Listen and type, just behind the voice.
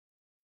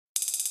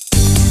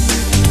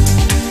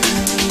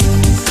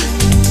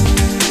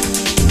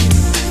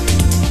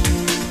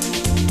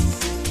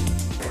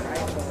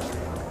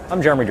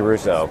I'm Jeremy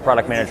DeRusso,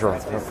 Product Manager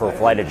for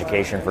Flight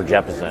Education for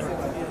Jeppesen.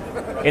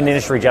 In the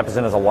industry,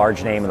 Jeppesen is a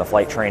large name in the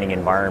flight training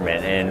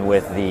environment, and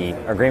with the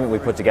agreement we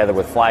put together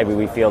with Flyvie,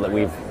 we feel that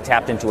we've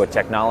tapped into a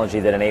technology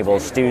that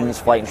enables students,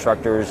 flight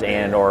instructors,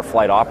 and or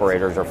flight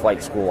operators or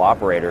flight school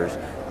operators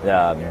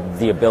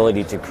the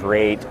ability to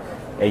create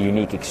a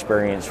unique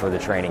experience for the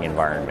training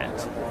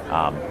environment.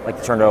 I'd like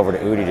to turn it over to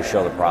Udi to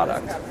show the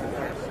product.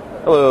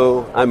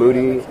 Hello, I'm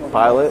Udi,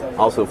 pilot,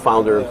 also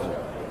founder of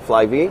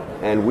Flyvie,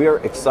 and we are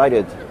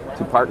excited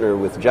to partner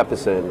with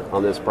Jeppesen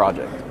on this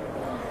project.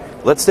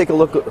 Let's take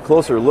a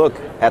closer look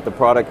at the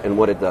product and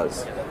what it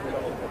does.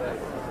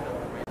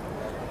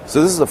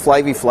 So this is a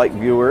Flyvie flight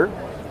viewer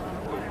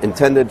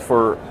intended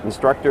for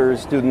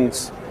instructors,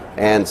 students,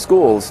 and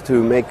schools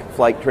to make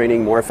flight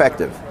training more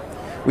effective.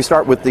 We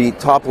start with the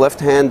top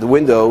left-hand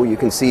window. You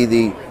can see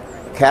the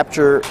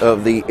capture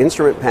of the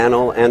instrument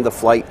panel and the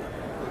flight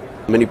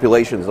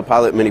manipulations, the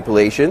pilot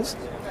manipulations.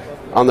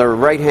 On the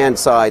right-hand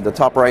side, the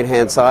top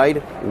right-hand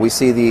side, we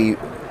see the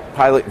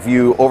pilot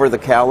view over the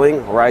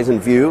cowling, horizon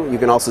view. You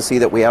can also see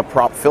that we have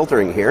prop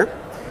filtering here.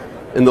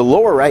 In the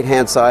lower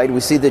right-hand side, we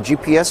see the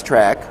GPS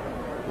track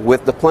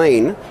with the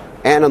plane,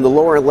 and on the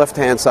lower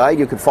left-hand side,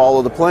 you can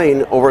follow the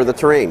plane over the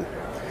terrain.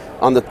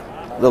 On the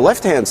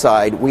left-hand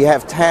side, we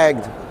have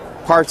tagged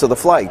parts of the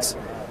flights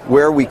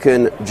where we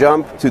can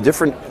jump to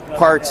different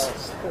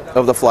parts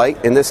of the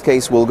flight. In this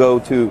case, we'll go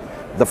to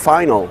the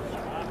final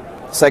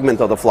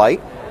segment of the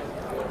flight.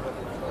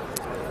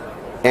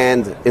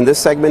 And in this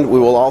segment, we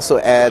will also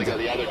add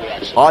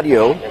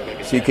audio,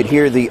 so you could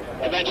hear the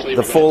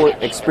full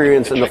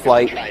experience in the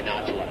flight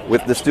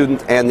with the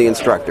student and the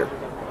instructor.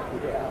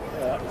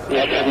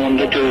 You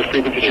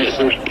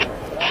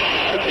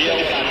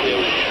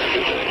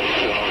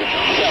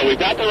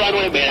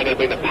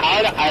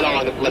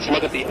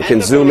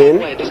can zoom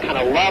in. And just kind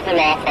of level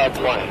off our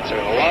plane. So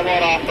we're going to level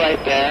it off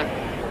right there,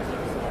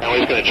 and we're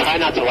just going to try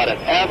not to let it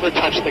ever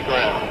touch the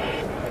ground.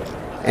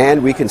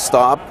 And we can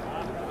stop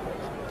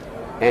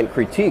and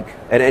critique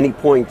at any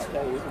point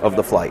of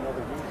the flight.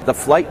 The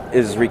flight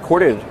is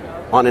recorded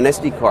on an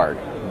SD card.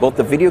 Both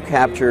the video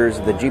captures,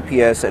 the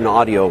GPS, and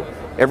audio,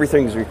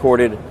 everything is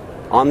recorded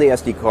on the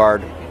SD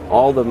card.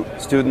 All the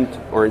student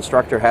or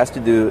instructor has to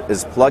do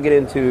is plug it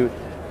into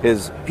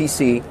his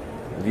PC,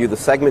 view the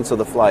segments of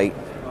the flight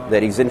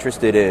that he's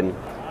interested in.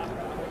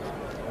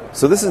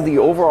 So this is the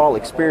overall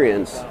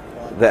experience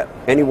that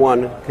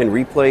anyone can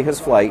replay his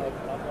flight,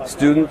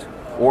 student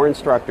or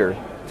instructor,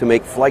 to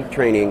make flight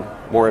training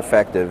more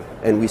effective,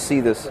 and we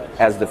see this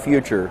as the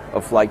future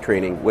of flight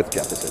training with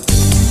Jeppesen.